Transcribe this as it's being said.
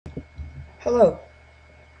Hello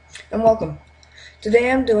and welcome. Today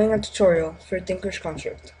I'm doing a tutorial for Tinker's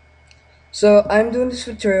Construct. So I'm doing this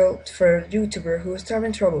tutorial for a YouTuber who is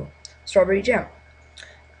having trouble, StrauberryJam.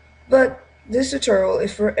 But this tutorial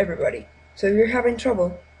is for everybody. So if you're having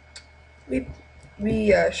trouble, be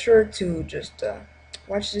sure to just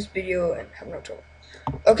watch this video and have no trouble.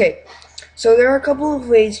 Okay, so there are a couple of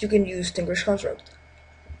ways you can use Tinker's Construct.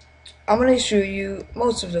 I'm gonna show you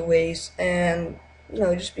most of the ways and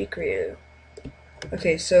just be creative.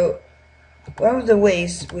 Okay, so one of the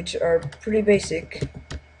ways, which are pretty basic,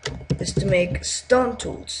 is to make stone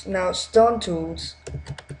tools. Now, stone tools,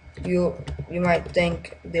 you might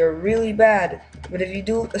think they're really bad, but if you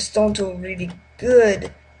do a stone tool really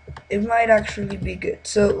good, it might actually be good.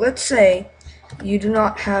 So let's say you do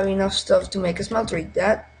not have enough stuff to make a smeltery.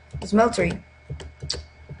 That smeltery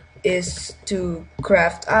is to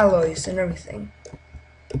craft alloys and everything.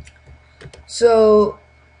 So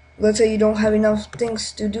let's say you don't have enough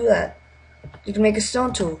things to do that. You can make a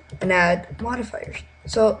stone tool and add modifiers.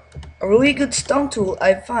 So a really good stone tool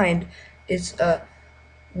I find is a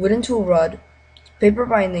wooden tool rod, paper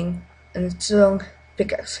binding, and a stone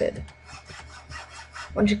pickaxe head.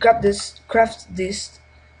 Once you craft this,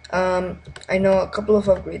 I know a couple of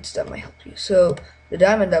upgrades that might help you. So the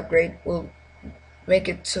diamond upgrade will make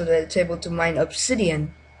it so that it's able to mine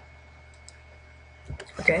obsidian.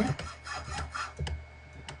 Okay.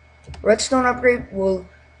 Redstone upgrade will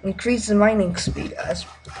increase the mining speed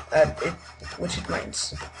which it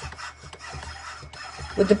mines.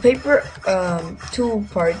 With the paper tool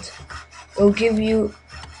part, it will give you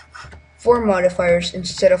 4 modifiers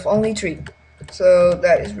instead of only 3, so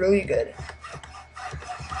that is really good.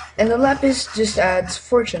 And the lapis just adds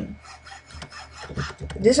fortune.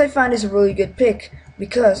 This I find is a really good pick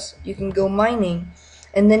because you can go mining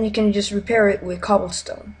and then you can just repair it with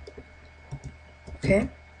cobblestone. Okay?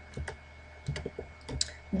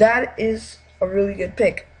 That is a really good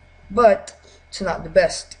pick, but it's not the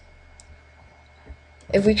best.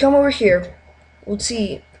 If we come over here, we'll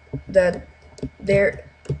see that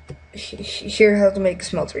here how to make a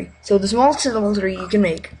smeltery. So the smallest smeltery you can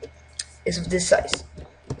make is of this size.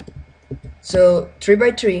 So 3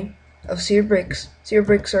 by 3 of seared bricks. Seared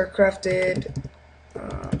bricks are crafted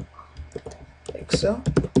like so.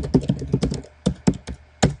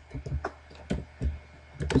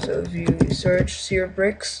 So if you search seared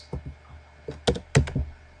bricks,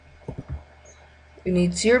 you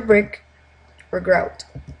need seared brick or grout.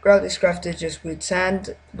 Grout is crafted just with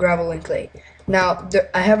sand, gravel, and clay. Now,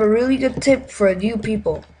 I have a really good tip for new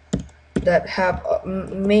people that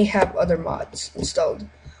may have other mods installed.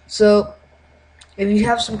 So, if you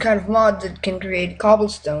have some kind of mod that can create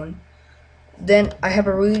cobblestone, then I have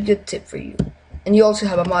a really good tip for you. And you also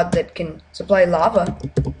have a mod that can supply lava.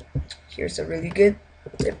 Here's a really good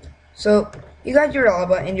tip. So, you got your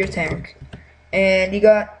lava in your tank, and you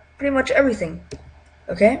got pretty much everything.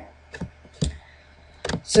 Okay?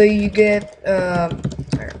 So you get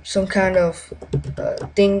some kind of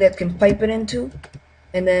thing that can pipe it into,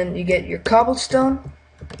 and then you get your cobblestone,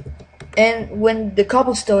 and when the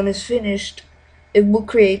cobblestone is finished, it will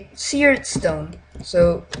create seared stone.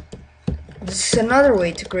 So this is another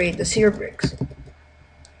way to create the seared bricks.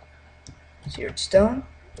 Seared stone.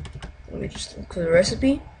 Let me just look for the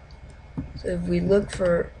recipe. So if we look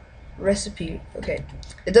for recipe, okay,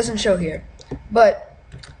 it doesn't show here, but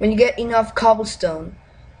when you get enough cobblestone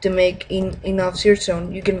to make enough seared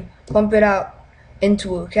stone, you can pump it out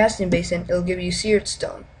into a casting basin. It'll give you seared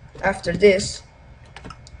stone. After this,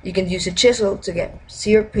 you can use a chisel to get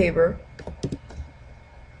seared paper,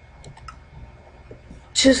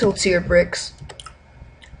 chiseled seared bricks,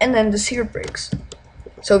 and then the seared bricks.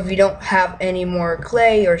 So if you don't have any more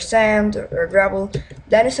clay or sand or gravel,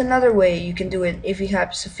 that is another way you can do it if you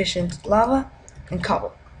have sufficient lava and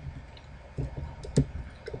cobble.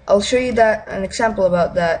 I'll show you an example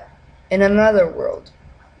about that in another world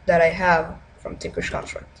that I have from Tinker's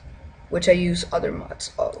Construct, which I use other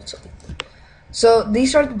mods also. So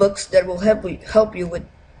these are the books that will help you with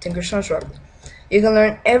Tinker's Construct. You can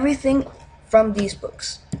learn everything from these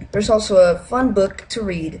books. There's also a fun book to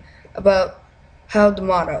read about how the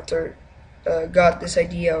mod author got this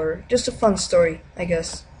idea, or just a fun story, I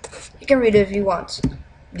guess. You can read it if you want.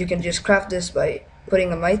 You can just craft this by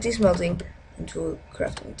putting a mighty smelting into a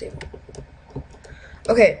crafting table.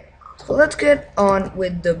 Okay, so let's get on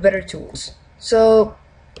with the better tools. So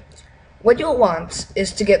what you'll want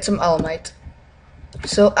is to get some alumite.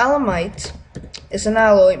 So alumite is an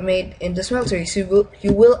alloy made in the smeltery, so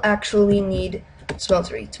you will actually need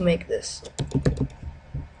smeltery to make this.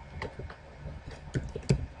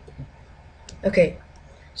 Okay,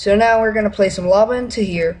 so now we're gonna place some lava into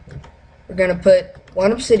here. we're gonna put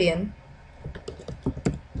 1 obsidian.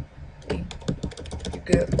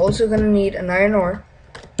 You're also gonna need an iron ore.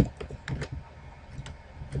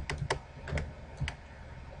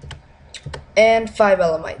 And 5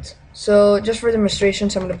 elemite. So just for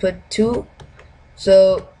demonstrations, I'm gonna put 2.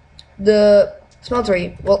 So the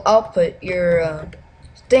smeltery will output your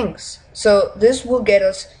things. So this will get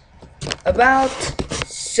us about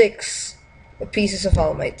 6 pieces of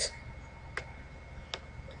elemite.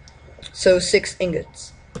 So 6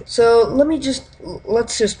 ingots. So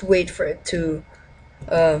let's just wait for it to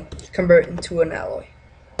convert into an alloy.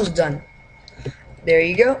 Almost done. There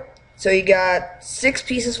you go. So you got 6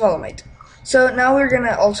 pieces of elemite. So now we're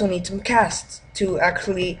gonna also need some casts to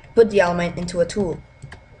actually put the elemite into a tool.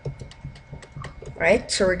 Right?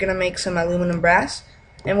 So we're gonna make some aluminum brass,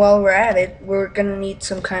 and while we're at it, we're gonna need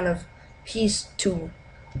some kind of piece to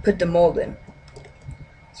put the mold in.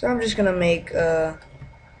 So I'm just gonna make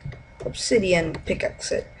obsidian pickaxe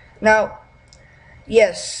set. Now,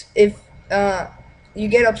 yes, if you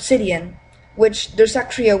get obsidian, which there's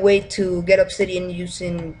actually a way to get obsidian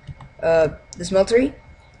using the smeltery,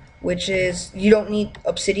 which is you don't need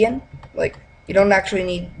obsidian, like you don't actually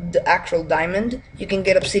need the actual diamond. You can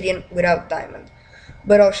get obsidian without diamond,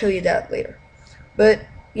 but I'll show you that later. But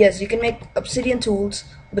yes, you can make obsidian tools,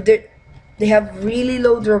 but they have really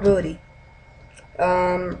low durability.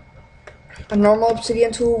 A normal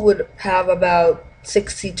obsidian tool would have about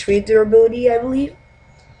 63 durability, I believe.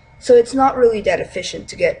 So it's not really that efficient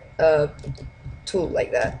to get a tool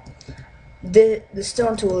like that. The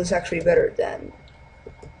stone tool is actually better than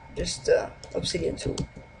just obsidian tool.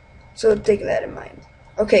 So take that in mind.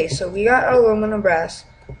 Okay, so we got our aluminum brass.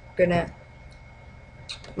 We're gonna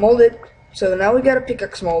mold it. So now we got a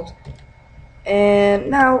pickaxe mold. And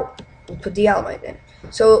now we'll put the alumite in.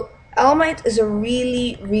 So alumite is a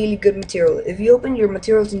really good material. If you open your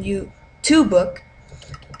materials in U2 book,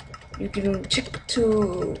 you can check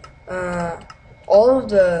to all of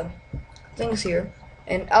the things here,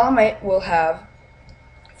 and alumite will have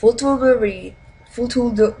full tool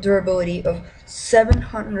durability of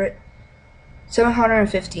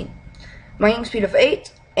 715, mining speed of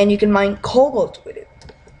 8, and you can mine cobalt with it.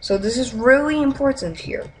 So this is really important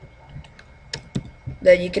here,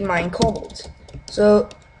 that you can mine cobalt. So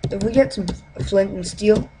if we get some flint and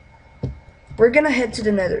steel, we're gonna head to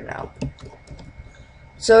the nether now.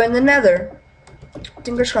 So in the nether,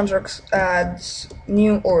 Tinker's Constructs adds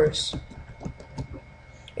new ores.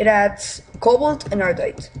 It adds cobalt and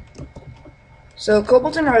ardite. So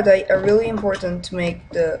cobalt and ardite are really important to make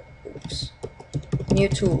the new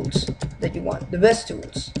tools that you want, the best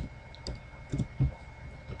tools.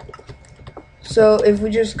 So if we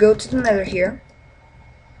just go to the nether here,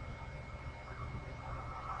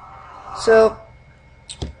 so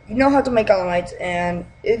you know how to make alumite, and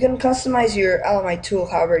you can customize your alumite tool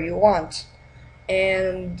however you want.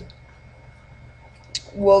 And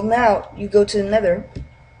well, now you go to the nether,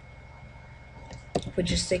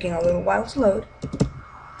 which is taking a little while to load.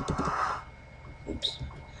 Oops.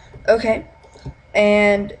 Okay,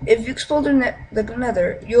 and if you explore the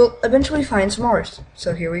nether, you'll eventually find some ores.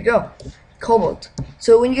 So here we go, cobalt.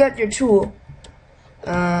 So when you get your tool,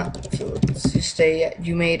 let's just say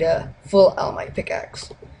you made a full alumite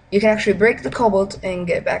pickaxe, you can actually break the cobalt and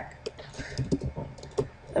get it back.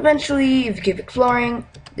 Eventually, if you keep exploring,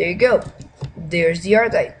 there you go. There's the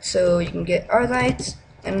ardite. So you can get ardite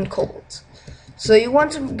and cobalt. So you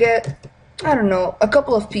want to get, I don't know, a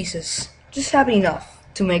couple of pieces. Just have enough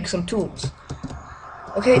to make some tools.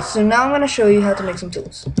 Okay, so now I'm going to show you how to make some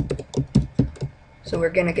tools. So we're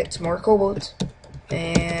going to get some more cobalt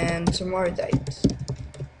and some more ardite.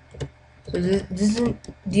 So this isn't,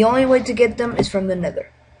 the only way to get them is from the nether.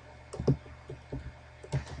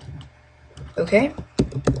 Okay,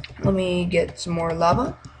 let me get some more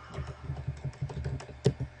lava.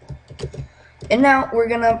 And now we're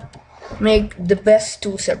gonna make the best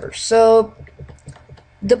tools ever. So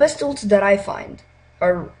the best tools that I find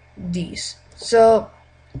are these. So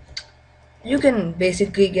you can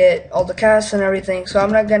basically get all the casts and everything. So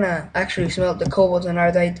I'm not gonna actually smelt the cobalt and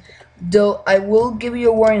ardite, though I will give you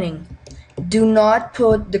a warning. Do not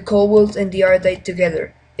put the cobalt and the ardite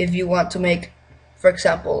together if you want to make, for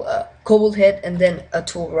example, a cobalt head and then a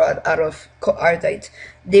tool rod out of ardite.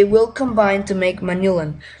 They will combine to make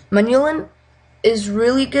manulan. Manulan is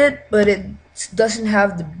really good, but it doesn't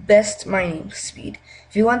have the best mining speed.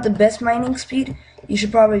 If you want the best mining speed, you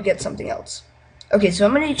should probably get something else. Okay, so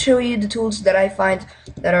I'm going to show you the tools that I find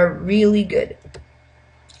that are really good.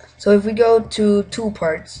 So if we go to tool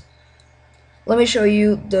parts, let me show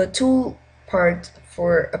you the tool part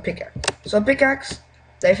for a pickaxe. So a pickaxe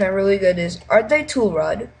that I find really good is ardite tool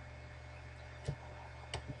rod,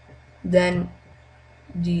 Then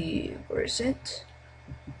where is it?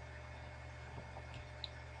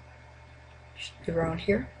 Should be around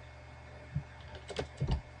here.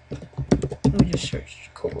 Let me just search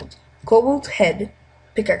cobalt. Cobalt head,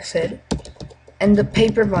 pickaxe head, and the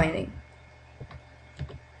paper binding.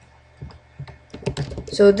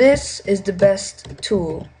 So this is the best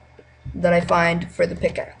tool that I find for the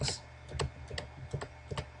pickaxe.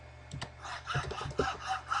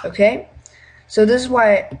 Okay, so this is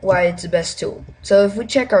why it's the best tool. So if we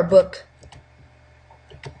check our book,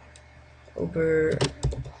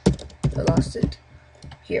 I lost it.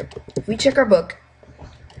 Here, if we check our book,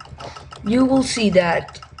 you will see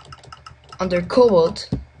that under cobalt,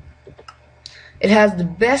 it has the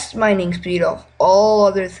best mining speed of all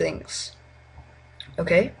other things.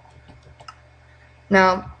 Okay.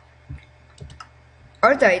 Now,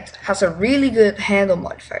 Ardite has a really good handle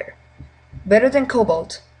modifier, better than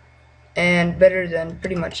cobalt, and better than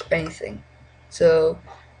pretty much anything. So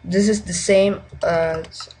this is the same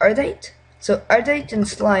as Ardite. So Ardite and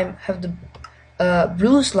slime have the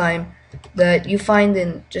blue slime that you find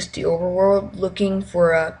in just the overworld, looking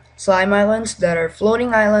for slime islands that are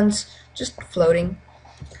floating islands, just floating,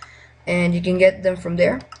 and you can get them from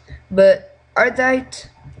there. But Ardite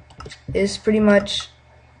is pretty much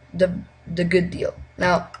the good deal.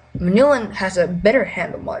 Now, Manulin has a better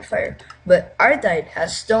handle modifier, but Ardite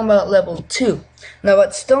has Stonebound level 2. Now, what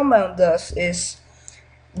Stonebound does is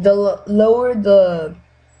the lower the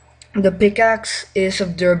pickaxe is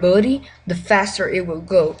of durability, the faster it will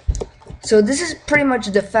go. So this is pretty much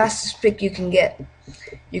the fastest pick you can get.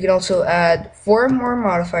 You can also add 4 more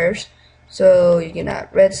modifiers, so you can add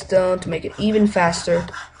redstone to make it even faster,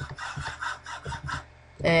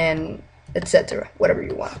 and etc. Whatever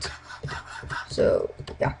you want. So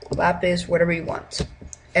yeah, lapis, whatever you want.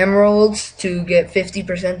 Emeralds to get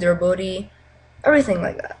 50% durability, everything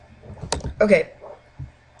like that. Okay,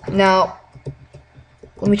 now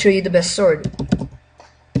let me show you the best sword.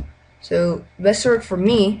 So best sword for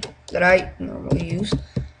me that I normally use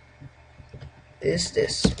is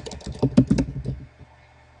this.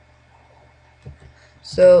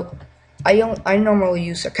 So I normally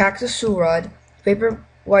use a cactus tool rod, paper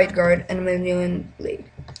white guard, and a Manulin blade.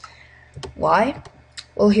 Why?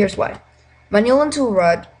 Well, here's why. Manulin tool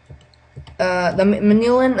rod, the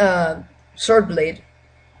Manulin sword blade,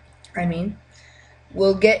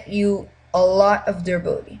 will get you a lot of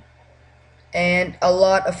durability and a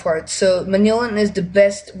lot of hearts. So Manulin is the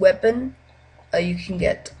best weapon you can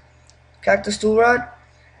get. Cactus tool rod,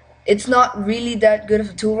 it's not really that good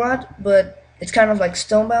of a tool rod, but it's kind of like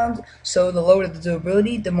Stonebound, so the lower the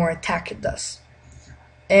durability, the more attack it does.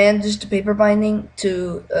 And just the paper binding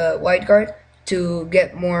to white guard to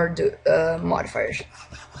get more modifiers.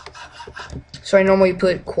 So I normally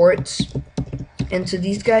put quartz into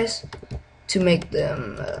these guys to make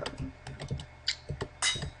them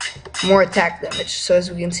more attack damage. So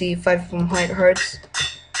as we can see, 5 from white hearts.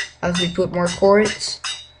 As we put more quartz,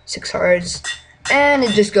 6 hearts, and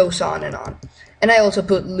it just goes on and on. And I also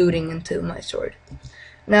put looting into my sword.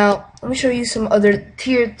 Now let me show you some other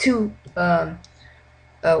tier 2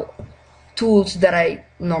 tools that I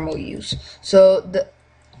normally use. So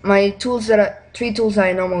my tools 3 tools that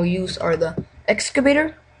I normally use are the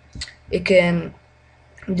excavator. It can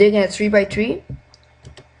dig in a 3x3.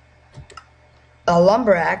 A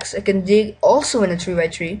lumber axe. It can dig also in a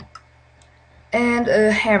 3x3. And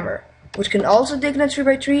a hammer, which can also dig in a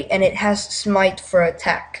 3x3, and it has smite for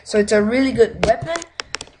attack. So it's a really good weapon,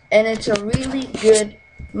 and it's a really good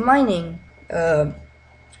mining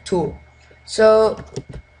tool. So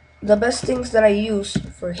the best things that I use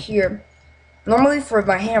for here, normally for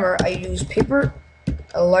my hammer, I use paper,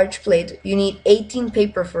 a large plate. You need 18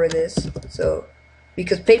 paper for this, so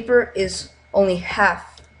because paper is only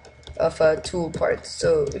half of a tool part.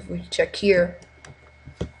 So if we check here,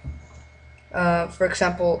 for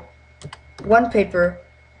example, 1 paper,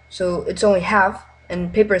 so it's only half,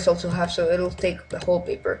 and paper is also half, so it'll take the whole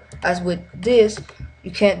paper. As with this,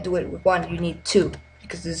 you can't do it with 1, you need 2,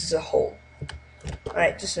 because this is a whole.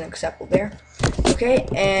 Alright, just an example there. Okay,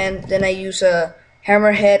 and then I use a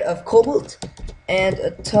hammerhead of cobalt and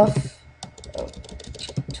a tough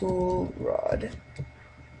tool rod.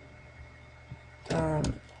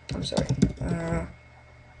 I'm sorry.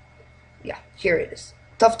 Yeah, here it is.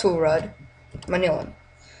 Tough tool rod, Manulin.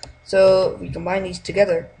 So if we combine these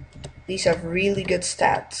together, these have really good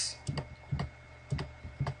stats.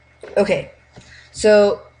 Okay,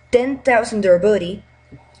 so 10,000 durability.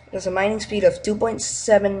 There's a mining speed of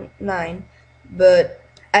 2.79, but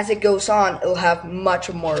as it goes on, it'll have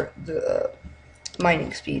much more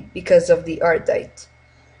mining speed because of the Ardite.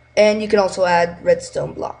 And you can also add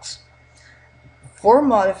redstone blocks. 4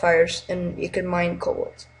 modifiers, and you can mine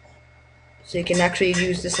cobalt. So you can actually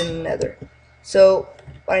use this in the nether. So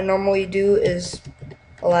what I normally do is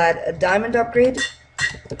I'll add a diamond upgrade,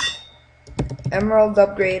 emerald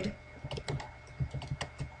upgrade.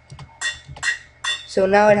 So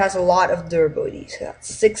now it has a lot of durability. So that's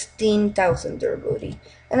 16,000 durability.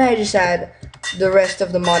 And I just add the rest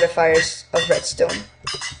of the modifiers of redstone.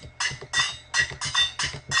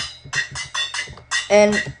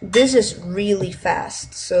 And this is really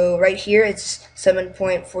fast. So right here it's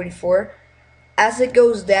 7.44. As it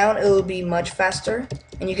goes down, it will be much faster.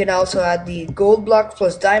 And you can also add the gold block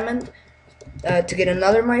plus diamond to get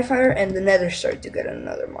another modifier, and the nether star to get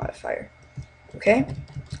another modifier. Okay?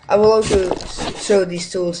 I will also show these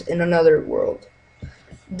tools in another world.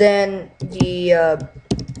 Then the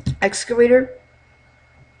excavator.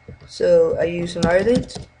 So I use an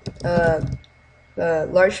iodate,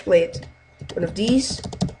 large plate, one of these.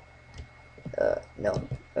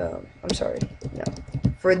 I'm sorry, no.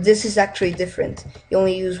 For this is actually different. You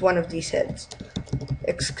only use one of these heads.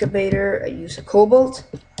 Excavator, I use a cobalt,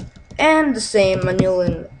 and the same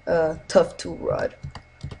Manila tough tool rod.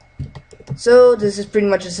 So this is pretty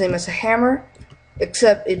much the same as a hammer,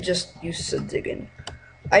 except it just uses a dig-in.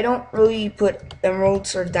 I don't really put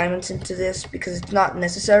emeralds or diamonds into this because it's not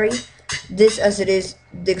necessary. This, as it is,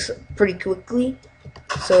 digs pretty quickly.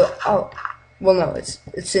 So, well, no,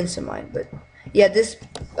 it's in some mine, but yeah, this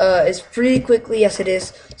is pretty quickly as it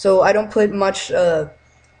is. So I don't put much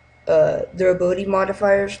durability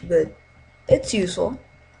modifiers, but it's useful.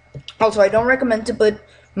 Also, I don't recommend to put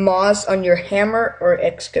moss on your hammer or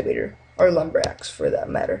excavator, or lumber axe for that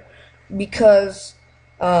matter, because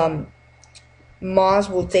moss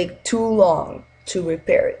will take too long to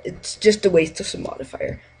repair it. It's just a waste of some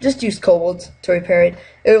modifier. Just use cobalt to repair it.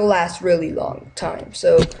 It'll last really long time.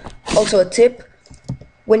 So, also a tip: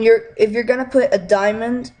 if you're gonna put a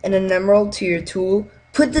diamond and an emerald to your tool,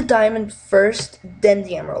 put the diamond first, then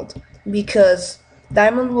the emerald, because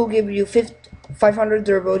diamond will give you 500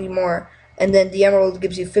 durability more, and then the emerald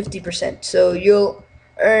gives you 50%. So you'll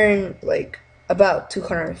earn like about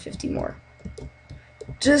 250 more.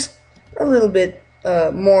 Just a little bit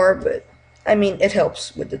more, but I mean it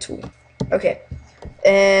helps with the tool. Okay,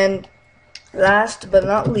 and last but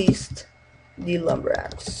not least, the lumber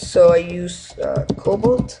axe. So I use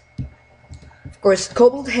cobalt. Of course,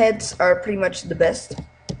 cobalt heads are pretty much the best.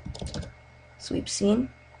 Sweep scene.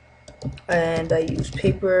 And I use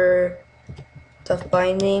paper, tough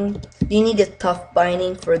binding. You need a tough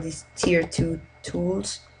binding for these tier 2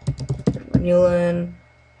 tools. Manila and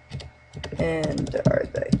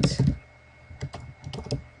Ardite.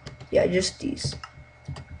 Yeah, just these.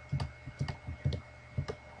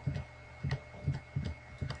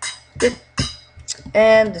 Good.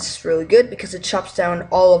 And this is really good because it chops down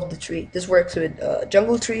all of the tree. This works with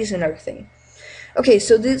jungle trees and everything. Okay,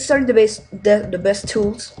 so these are the best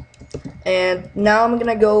tools. And now I'm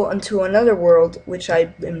gonna go into another world which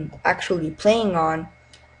I've been actually playing on,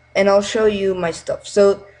 and I'll show you my stuff.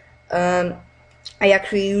 So I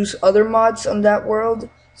actually use other mods on that world,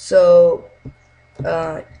 so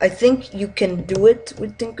I think you can do it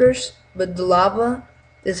with Tinkers, but the lava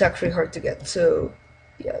is actually hard to get, so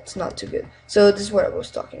yeah, it's not too good. So this is what I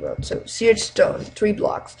was talking about. So seared stone, 3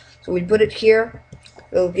 blocks. So we put it here,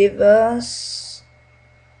 it'll give us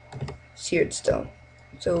seared stone.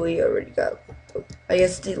 So we already got, I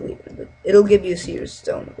guess delete it, but it'll give you seared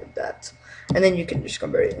stone with that. And then you can just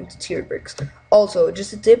convert it into tiered bricks. Also,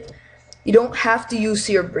 just a tip, you don't have to use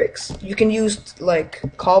seared bricks. You can use like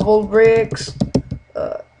cobble bricks.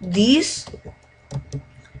 These,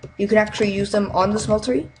 you can actually use them on the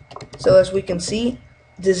smeltery. So as we can see,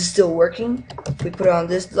 this is still working. If we put it on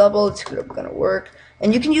this level, it's gonna work.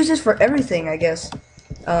 And you can use this for everything, I guess.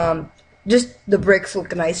 Just the bricks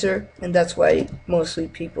look nicer, and that's why mostly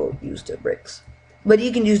people use the bricks. But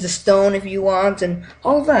you can use the stone if you want, and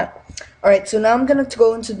all of that. Alright, so now I'm gonna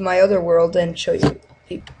go into my other world and show you.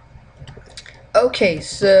 Okay,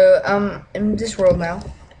 so I'm in this world now.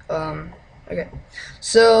 Okay,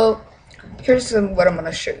 so here's what I'm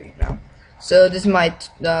gonna show you now. So this is my,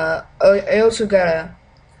 I also got a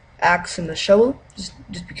axe and a shovel, just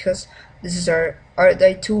because. This is our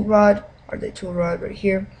Ardite tool rod right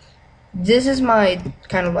here. This is my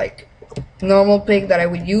kind of like normal pick that I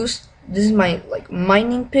would use. This is my like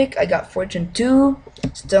mining pick. I got Fortune 2,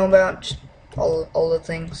 Stonebound, all the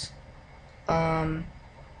things.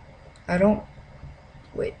 I don't,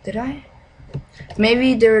 wait, did I?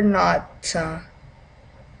 Maybe they're not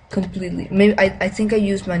completely, maybe I think I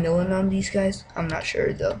used Manila on these guys. I'm not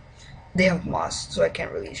sure though. They have moss, so I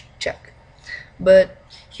can't really check. But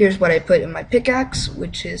Here's what I put in my pickaxe,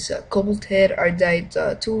 which is cobalt head,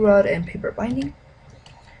 ardite tool rod, and paper binding.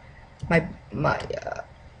 My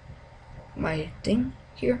thing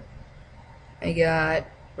here. I got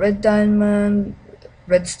red diamond,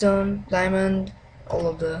 redstone, diamond, all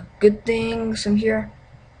of the good things in here.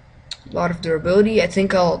 A lot of durability. I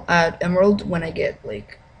think I'll add emerald when I get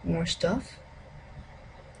like more stuff.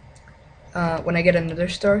 When I get another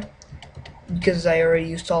star, because I already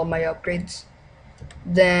used all my upgrades.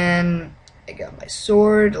 Then I got my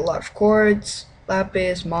sword, a lot of quartz,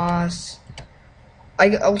 lapis, moss.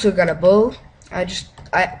 I also got a bow.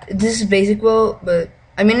 This is basic bow, but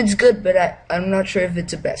I mean it's good, but I'm not sure if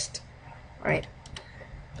it's the best. Alright.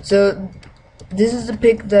 So this is the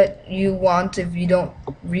pick that you want if you don't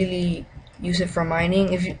really use it for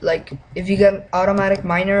mining. If you got an automatic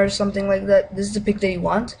miner or something like that, this is the pick that you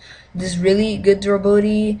want. This is really good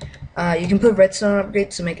durability. You can put redstone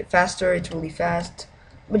upgrades to make it faster. It's really fast.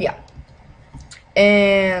 But yeah.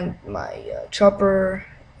 And my chopper,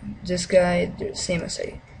 this guy, they're the same as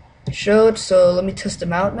I showed. So let me test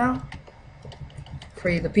them out now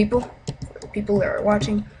for the people that are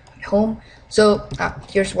watching at home. So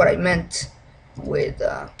here's what I meant with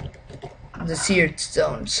the seared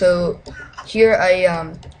stone. So here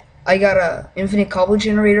I got a infinite cobble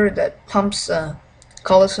generator that pumps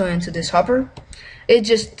cobblestone into this hopper. It's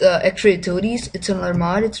just extra utilities. It's another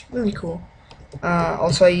mod. It's really cool.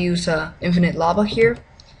 Also I use infinite lava here,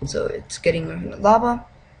 so it's getting infinite lava,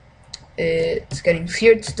 it's getting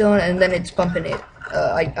seared stone, and then it's pumping it.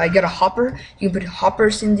 I got a hopper. You can put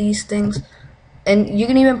hoppers in these things, and you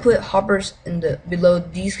can even put hoppers in the below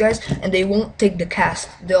these guys, and they won't take the cast.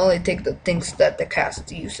 They only take the things that the cast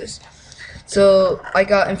uses. So I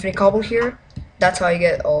got infinite cobble here. That's how I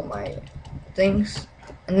get all my things,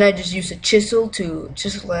 and then I just use a chisel to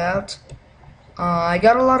chisel it out. I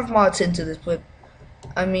got a lot of mods into this, but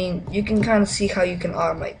I mean you can kind of see how you can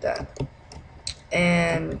automate that.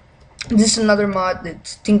 And this is another mod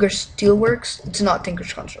that's Tinker's Steelworks. It's not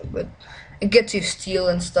Tinker's Construct, but it gets you steel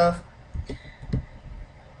and stuff.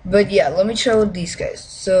 But yeah, let me show these guys.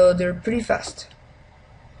 So they're pretty fast.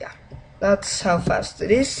 Yeah, that's how fast it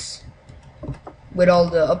is with all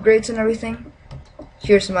the upgrades and everything.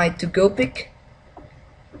 Here's my to-go pick.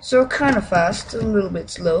 So kind of fast, a little bit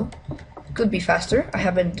slow. Could be faster. I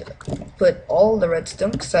haven't put all the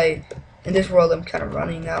redstone because in this world I'm kind of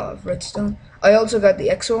running out of redstone. I also got the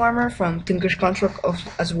exo armor from Tinker's Construct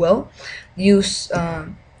as well. Use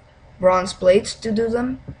bronze plates to do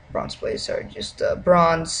them. Bronze plates are just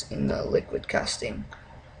bronze in the liquid casting.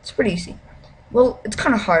 It's pretty easy. Well, it's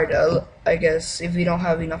kind of hard, I guess, if you don't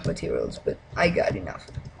have enough materials, but I got enough.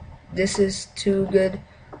 This is too good.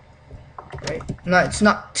 Right? No, it's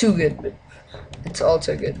not too good, but it's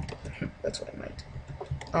also good. That's what I meant.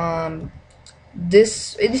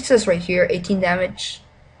 It says right here 18 damage.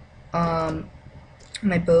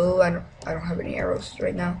 My bow, I don't have any arrows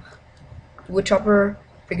right now. Wood chopper,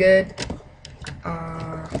 pretty good.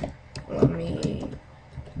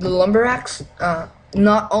 The lumber axe.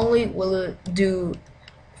 Not only will it do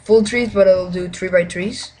full trees, but it'll do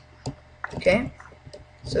 3x3s. Okay,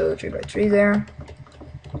 so 3x3 there.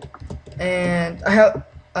 And I have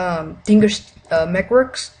Tinker's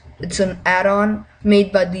Mechworks. It's an add-on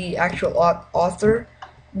made by the actual author,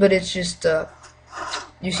 but it's just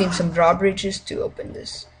using some drawbridges to open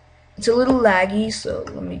this. It's a little laggy, so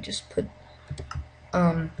let me just put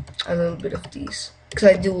a little bit of these, because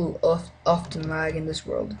I do often lag in this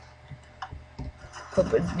world.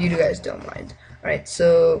 Hope you guys don't mind. Alright,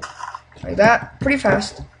 so like that, pretty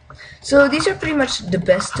fast. So these are pretty much the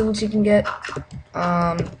best tools you can get.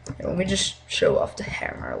 Let me just show off the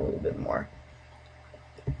hammer a little bit more.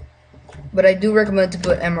 But I do recommend to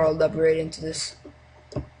put emerald upgrade into this,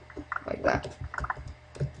 like that.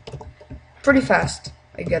 Pretty fast,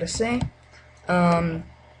 I gotta say.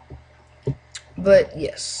 But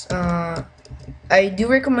yes, I do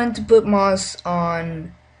recommend to put moss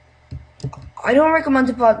on. I don't recommend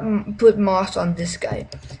to put moss on this guy,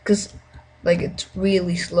 because like it's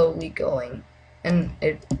really slowly going, and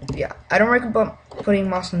yeah, I don't recommend putting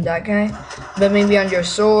moss on that guy, but maybe on your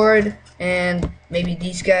sword and maybe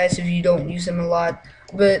these guys if you don't use them a lot.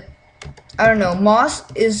 But I don't know, moss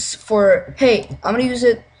is for, hey, I'm gonna use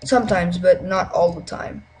it sometimes, but not all the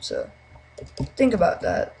time. So think about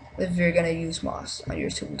that if you're gonna use moss on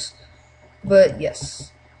your tools. But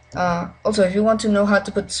yes, also if you want to know how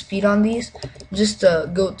to put speed on these, just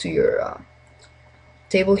go to your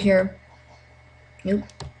table here,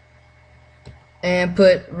 and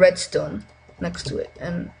put redstone next to it,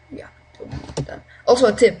 and yeah, done. Also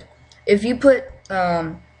a tip: if you put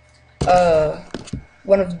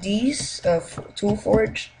one of these tool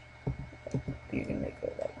forge. You can make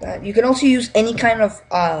it like that. You can also use any kind of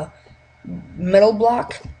metal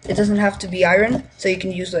block. It doesn't have to be iron, so you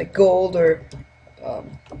can use like gold or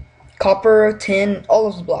copper, tin, all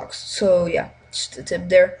of the blocks. So yeah, just a tip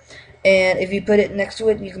there. And if you put it next to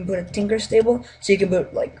it, you can put a tinker's table, so you can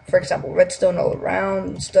put, like, for example, redstone all around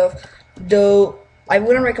and stuff. Though I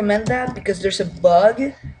wouldn't recommend that because there's a bug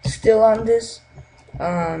still on this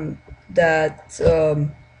that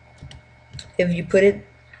if you put it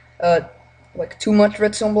like too much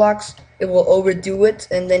redstone blocks, it will overdo it,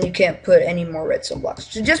 and then you can't put any more redstone blocks.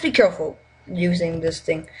 So just be careful using this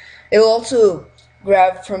thing. It will also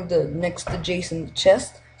grab from the next adjacent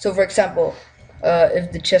chest. So for example,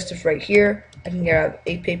 if the chest is right here, I can grab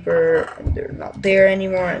a paper and they're not there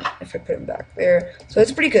anymore, and if I put them back there. So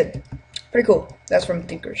it's pretty good. Pretty cool. That's from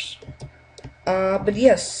Tinkers. But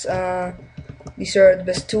yes, these are the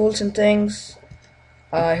best tools and things.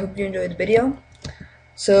 I hope you enjoyed the video.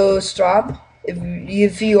 So Straub,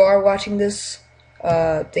 if you are watching this,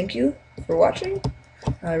 thank you for watching.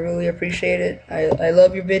 I really appreciate it. I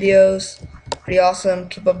love your videos. Pretty awesome.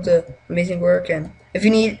 Keep up the amazing work, and if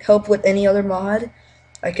you need help with any other mod,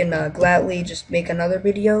 I can gladly just make another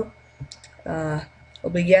video. I'll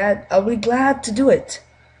be glad to do it.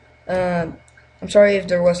 I'm sorry if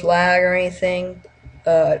there was lag or anything.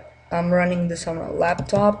 I'm running this on a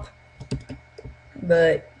laptop,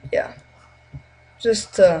 but yeah,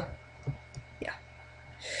 just yeah.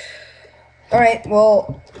 Alright,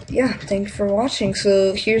 well, yeah, thank you for watching.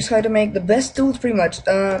 So here's how to make the best tools, pretty much.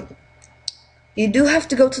 You do have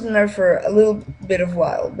to go to the nether for a little bit of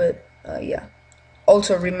while, but yeah.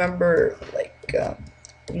 Also remember, like,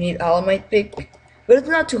 you need aluminite pick, but it's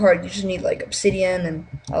not too hard. You just need like obsidian and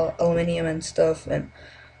aluminium and stuff, and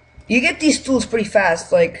you get these tools pretty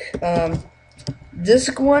fast. Like this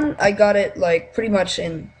one, I got it like pretty much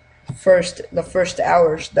in the first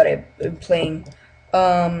hours that I've been playing.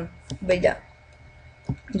 But yeah,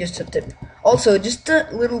 just a tip. Also, just a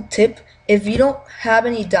little tip: if you don't have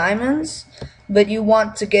any diamonds, but you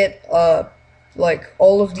want to get like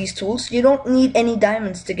all of these tools, you don't need any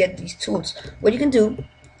diamonds to get these tools. What you can do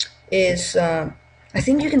is, I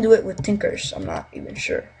think you can do it with Tinkers. I'm not even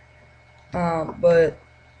sure, but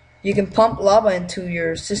you can pump lava into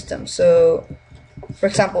your system. So, for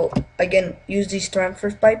example, again, use these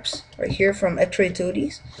transfer pipes right here from Extra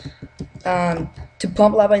Utilities to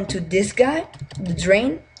pump lava into this guy, the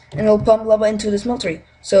drain, and it'll pump lava into the smeltery.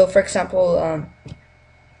 So, for example,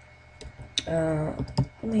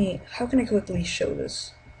 how can I quickly show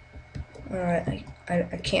this? I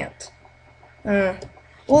can't.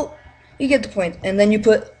 Well, you get the point. And then you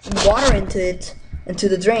put water into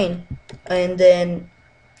the drain, and then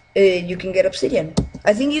you can get obsidian.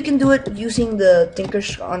 I think you can do it using the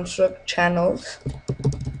Tinker's Construct channels.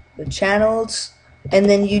 The channels, and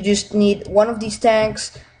then you just need one of these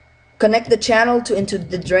tanks. Connect the channel into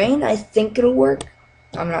the drain. I think it'll work.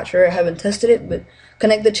 I'm not sure. I haven't tested it, but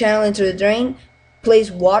connect the channel into the drain.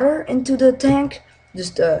 Place water into the tank.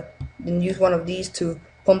 Just then use one of these to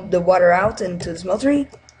pump the water out into the smeltery,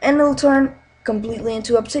 and it'll turn completely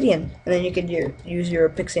into obsidian. And then you can use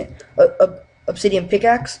your obsidian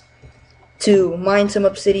pickaxe to mine some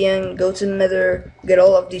obsidian, go to the nether, get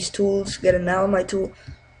all of these tools, get an alumite tool.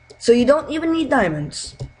 So you don't even need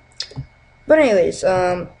diamonds. But anyways,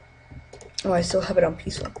 oh, I still have it on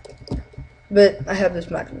peaceful. But I have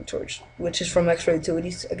this magnet torch, which is from Extra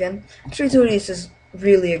Utilities again. Extra Utilities is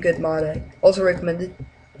really a good mod. I also recommend it,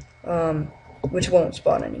 which won't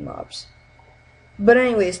spawn any mobs. But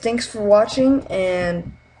anyways, thanks for watching,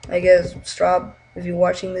 and I guess Straub, if you're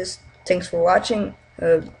watching this, thanks for watching.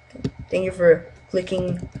 Thank you for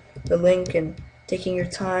clicking the link and taking your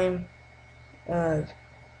time to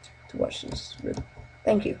watch this.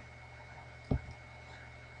 Thank you.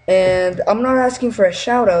 And I'm not asking for a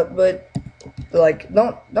shout out, but like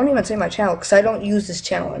don't even say my channel, because I don't use this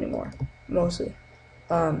channel anymore mostly.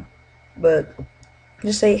 But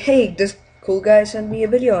just say, hey, this cool guy sent me a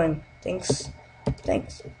video, and thanks.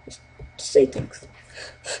 Just say thanks.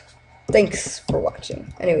 Thanks for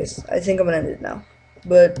watching. Anyways, I think I'm gonna end it now.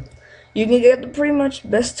 But you can get the pretty much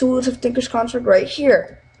best tools of Tinker's Construct right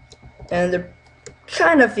here, and they're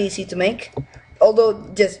kind of easy to make. Although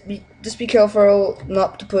just be careful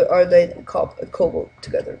not to put Ardite and Cobalt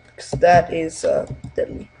together, because that is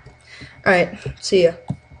deadly. Alright, see ya.